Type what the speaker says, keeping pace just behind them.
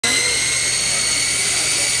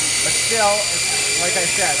still, it's, like I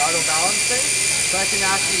said, auto balancing. So I can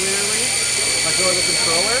actually literally let go of the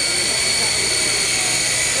controller.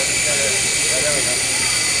 There we go.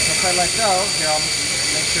 So if I let go, here I'll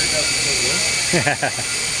make sure it doesn't hit you.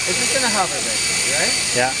 It's just gonna hover basically, right?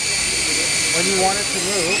 Yeah. When you want it to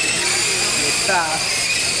move, it's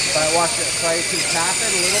fast. But watch it. So I can tap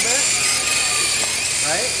it a little bit,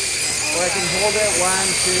 right? Or I can hold it 1,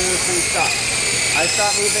 2, 3, stop. I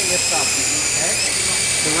stop moving, it stops. Okay?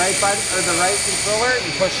 The right button or the right controller,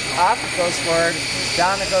 you push up, it goes forward,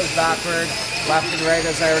 down it goes backward, left and right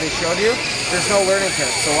as I already showed you. There's no learning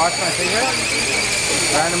curve. So watch my finger.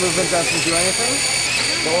 Random movement doesn't do anything.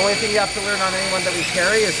 The only thing you have to learn on anyone that we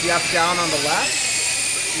carry is the up down on the left.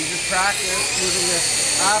 You just practice moving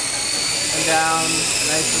this up and down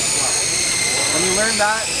nice and slow. When you learn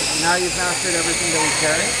that, now you've mastered everything that we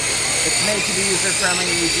carry. It's made to be user-friendly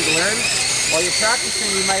and easy to learn. While you're practicing,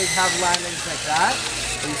 you might have landings like that.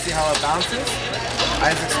 You see how it bounces?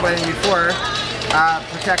 I was explaining before,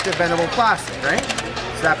 protective bendable plastic, right?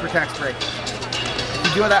 So that protects breakage. If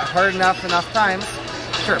you do that hard enough times,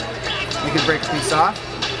 sure, you can break a piece off.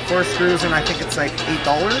 4 screws and I think it's like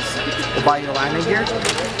 $8 will buy your landing gear.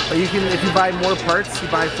 But you can, if you buy more parts, you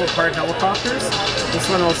buy full part helicopters. This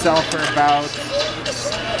one will sell for about,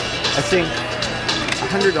 I think,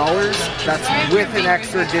 $100. That's with an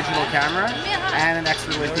extra digital camera and an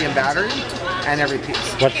extra lithium battery and every piece.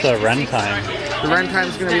 What's the run time? The run time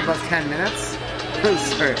is going to be about 10 minutes.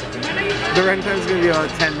 Sorry. The run time is going to be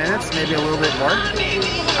about 10 minutes, maybe a little bit more.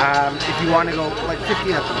 If you want to go like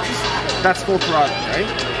 15 at the most. That's full throttle, right?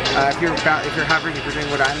 If you're hovering, if you're doing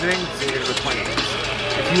what I'm doing, so you're going to go 20 minutes.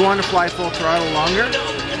 If you want to fly full throttle longer,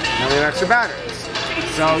 now they have extra batteries.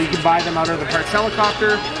 So you can buy them out of the parts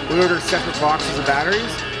helicopter. We order separate boxes of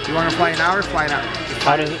batteries. If you want to fly an hour, fly an hour.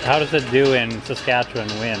 How does it do in Saskatchewan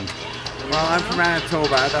wind? Well, I'm from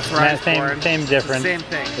Manitoba. That's where I was born. Same difference. Same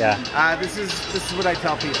thing. Yeah. This is what I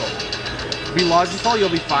tell people. Be logical, you'll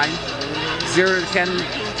be fine. 0 to 10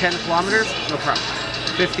 kilometers, no problem.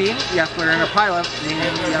 15, you have to learn a pilot, meaning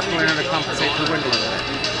you have to learn how to compensate for wind a little bit.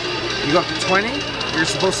 You go up to 20, you're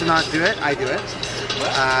supposed to not do it. I do it.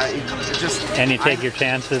 And you take your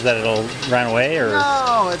chances that it'll run away, or?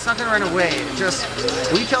 No, it's not going to run away.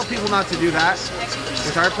 We tell people not to do that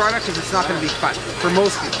with our product because it's not going to be fun for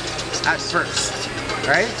most people at first,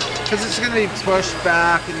 right? Because it's going to be pushed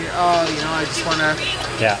back and you're, I just want to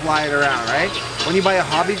fly it around, right? When you buy a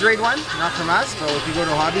hobby grade one, not from us, but if you go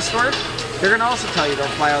to a hobby store, they're going to also tell you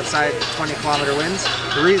don't fly outside 20-kilometer winds.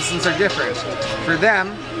 The reasons are different. For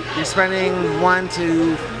them, you're spending $1,000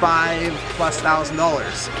 to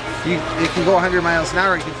 $5,000+. It can go 100 miles an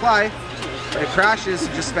hour, you can fly, but it crashes,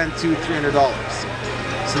 you just spend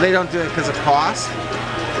 $200–300. So they don't do it because of cost.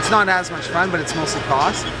 It's not as much fun, but it's mostly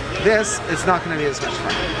cost. This, it's not going to be as much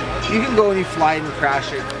fun. You can go and you fly it and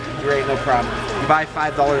crash it, great, no problem. You buy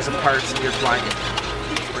 $5 of parts and you're flying it.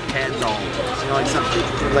 Or $10. You know, like something,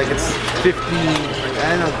 like it's 15, I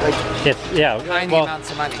don't know, like it's, tiny amounts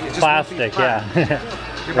of money. It just plastic,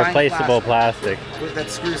 replaceable plastic that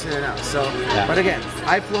screws in and out. So, but again,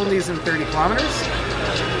 I've flown these in 30 kilometers,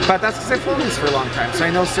 but that's because I've flown these for a long time. So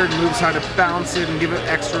I know certain moves, how to bounce it and give it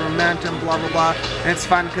extra momentum, blah blah blah. And it's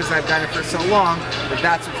fun because I've done it for so long. But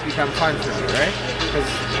that's what's become fun for me, right? Because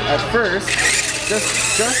at first, just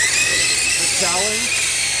the challenge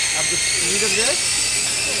of the speed of this,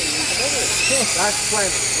 that's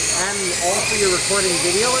plenty. And also you're recording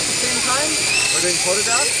video at the same time. We're doing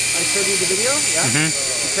photographs. I showed you the video, You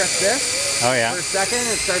press this. Oh yeah. For a second,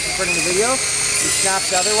 it starts recording the video. You snap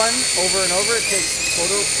the other one over and over. It takes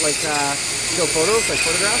photos, like still photos, like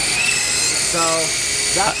photographs. So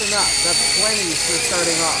that's enough. That's plenty for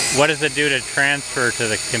starting off. What does it do to transfer to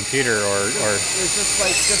the computer, or? It's just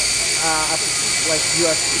like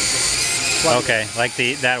USB. Okay, like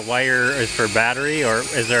that wire is for battery, or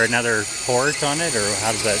is there another port on it, or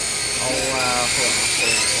how does that?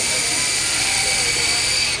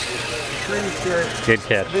 Good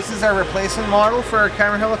kit. This is our replacement model for our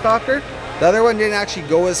camera helicopter. The other one didn't actually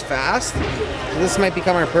go as fast. So this might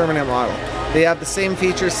become our permanent model. They have the same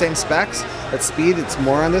features, same specs, but speed, it's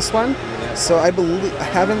more on this one. So I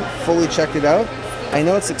haven't fully checked it out. I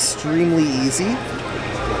know it's extremely easy.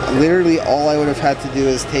 Literally all I would have had to do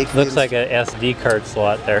is take... Looks like a SD card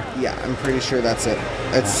slot there. Yeah, I'm pretty sure that's it.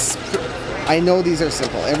 I know these are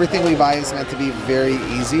simple. Everything we buy is meant to be very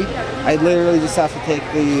easy. I literally just have to take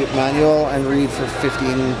the manual and read for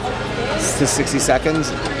 15 to 60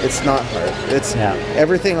 seconds. It's not hard. It's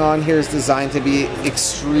everything on here is designed to be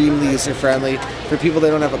extremely user friendly for people that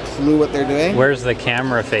don't have a clue what they're doing. Where's the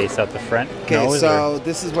camera face out the front? Okay, so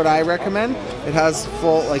this is what I recommend. It has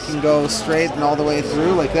full, like you can go straight and all the way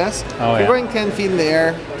through like this. Oh, if you're going 10 feet in the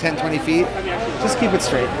air, 10, 20 feet, just keep it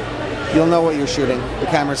straight. You'll know what you're shooting. The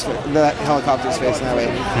camera's, the helicopter's facing that way.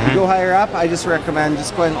 If you go higher up, I just recommend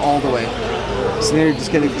just going all the way. So you're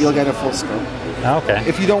just you'll get a full scope. Okay.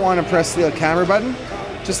 If you don't want to press the camera button,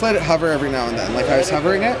 just let it hover every now and then. Like I was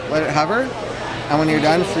hovering it, let it hover, and when you're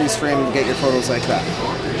done, freeze frame and get your photos like that.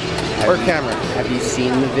 Or camera. Have you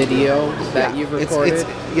seen the video that you've recorded?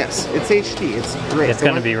 Yes, it's HD. It's great. It's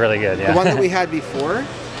going to be really good, yeah. The one that we had before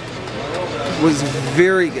was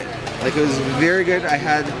very good. Like it was very good. I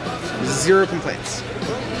had 0 complaints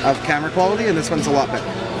of camera quality, and this one's a lot better.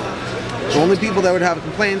 The only people that would have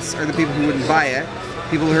complaints are the people who wouldn't buy it.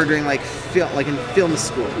 People who are doing like in film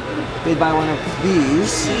school. They buy one of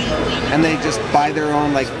these, and they just buy their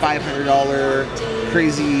own like $500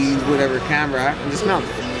 crazy whatever camera and just mount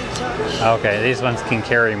it. Okay, these ones can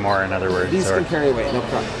carry more, in other words. These can carry weight, no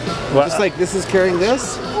problem. Well, just like this is carrying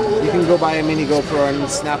this, you can go buy a mini GoPro and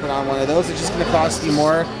snap it on one of those. It's just going to cost you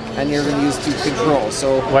more, and you're going to use to control.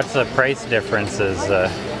 So what's the price differences?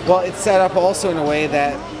 Well, it's set up also in a way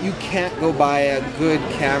that you can't go buy a good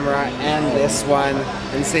camera and this one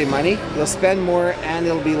and save money. You'll spend more and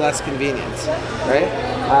it'll be less convenient, right?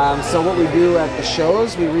 So what we do at the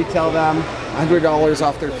shows, we retail them $100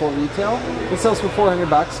 off their full retail. It sells for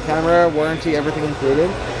 $400, camera, warranty, everything included.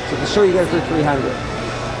 So at the show you get it for $300,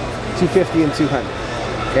 $250 and $200.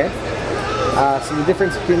 Okay. So the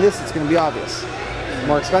difference between this, it's going to be obvious.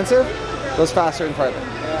 More expensive, goes faster and farther.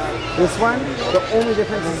 This one, the only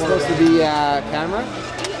difference is supposed to be camera,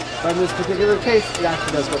 but in this particular case, it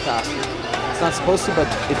actually does go faster. It's not supposed to, but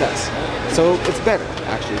it does. So it's better,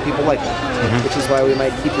 actually. People like that, which is why we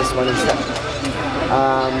might keep this one instead.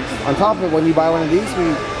 On top of it, when you buy one of these,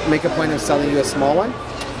 we make a point of selling you a small one,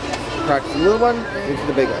 practice the little one, into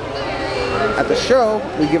the big one. At the show,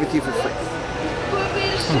 we give it to you for free.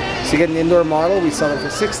 So you get an indoor model, we sell it for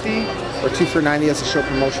 $60, or 2 for $90 as a show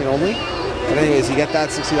promotion only. But anyways, you get that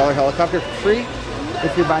 $60 helicopter for free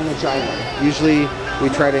if you're buying a giant one. Usually, we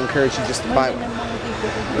try to encourage you just to buy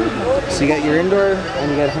one. So you get your indoor,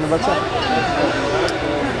 and you get $100 off.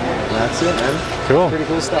 That's it, man. Cool. Pretty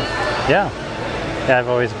cool stuff. Yeah. Yeah, I've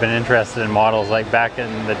always been interested in models. Like back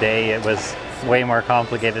in the day, it was way more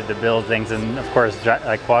complicated to build things, and of course,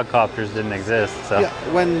 like quadcopters didn't exist. So yeah,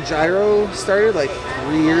 when gyro started, like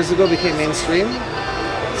 3 years ago, became mainstream.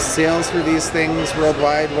 Sales for these things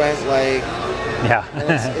worldwide went like,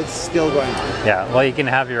 and it's still going on. Yeah, well, you can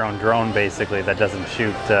have your own drone basically that doesn't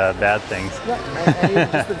shoot bad things. Yeah, and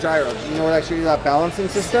even just the gyro. You know what I showed you, that balancing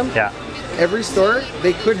system? Yeah. Every store,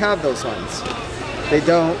 they could have those ones. They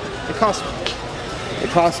don't. It costs more. It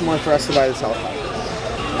costs more for us to buy this helicopter.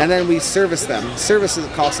 And then we service them. Services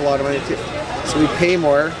cost a lot of money too. So we pay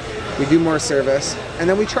more, we do more service, and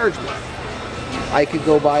then we charge more. I could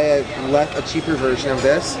go buy a cheaper version of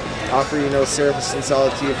this, offer you no service, and sell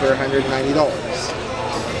it to you for $190,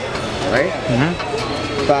 right?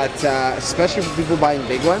 But especially for people buying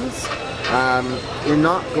big ones, you're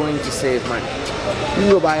not going to save money. You can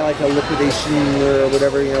go buy like a liquidation or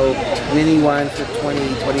whatever, you know, mini one for 20,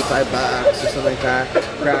 25 bucks or something like that,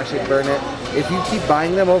 crash it, burn it. If you keep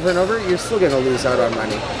buying them over and over, you're still going to lose out on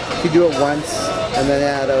money. If you do it once and then,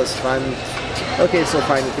 yeah, that was fun, okay, so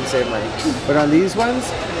fine, you can save money. But on these ones,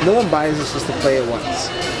 no one buys this just to play it once.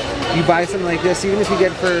 You buy something like this, even if you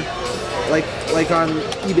get it for, like on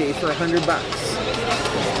eBay for $100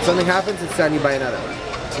 bucks. Something happens, it's done, you buy another one.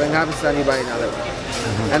 Something happens, it's done, you buy another one.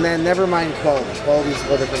 And then never mind quality. Quality is a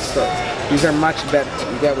whole different story. These are much better.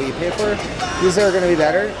 You get what you pay for. These are going to be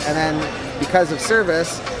better. And then because of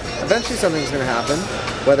service, eventually something's going to happen,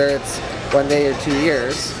 whether it's 1 day or 2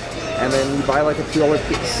 years, and then you buy like a $2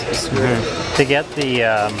 piece. To get the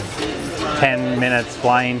 10 minutes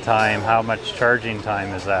flying time, how much charging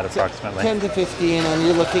time is that approximately? 10 to 15, and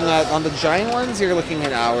you're looking at, on the giant ones, you're looking at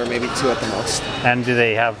an hour, maybe 2 at the most. And do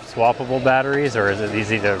they have swappable batteries, or is it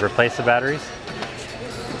easy to replace the batteries?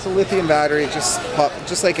 It's a lithium battery,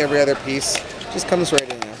 just like every other piece, just comes right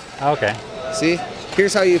in there. Okay. See?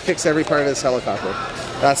 Here's how you fix every part of this helicopter.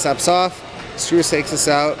 That snaps off, screws takes this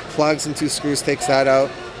out, plugs and 2 screws takes that out,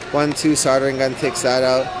 1, 2 soldering gun takes that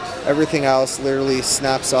out, everything else literally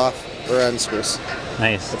snaps off or unscrews.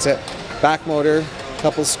 Nice. That's it. Back motor,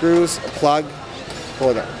 couple screws, a plug, pull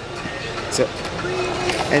it up. That's it.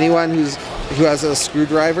 Anyone who has a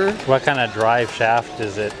screwdriver. What kind of drive shaft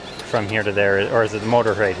is it from here to there, or is it the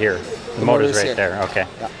motor right here? The motor's right there, okay.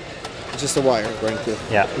 Yeah. just a wire going through.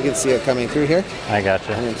 Yeah. You can see it coming through here I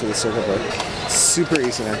gotcha. and into the circuit board. Super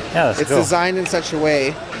easy, man. Yeah, that's It's cool. designed in such a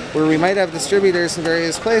way where we might have distributors in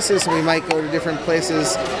various places and we might go to different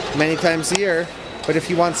places many times a year. But if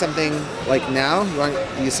you want something like now,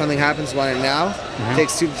 something happens, you want it now, it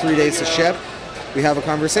takes 2 to 3 days to ship. We have a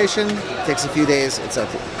conversation, it takes a few days, it's out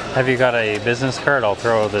to you. Have you got a business card? I'll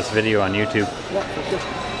throw this video on YouTube. Yeah, for sure.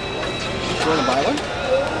 Do you want to buy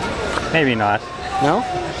one? Maybe not. No?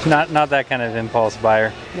 Not that kind of impulse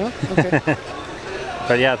buyer. No? Okay.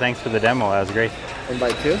 But yeah, thanks for the demo. That was great. And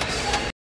buy two?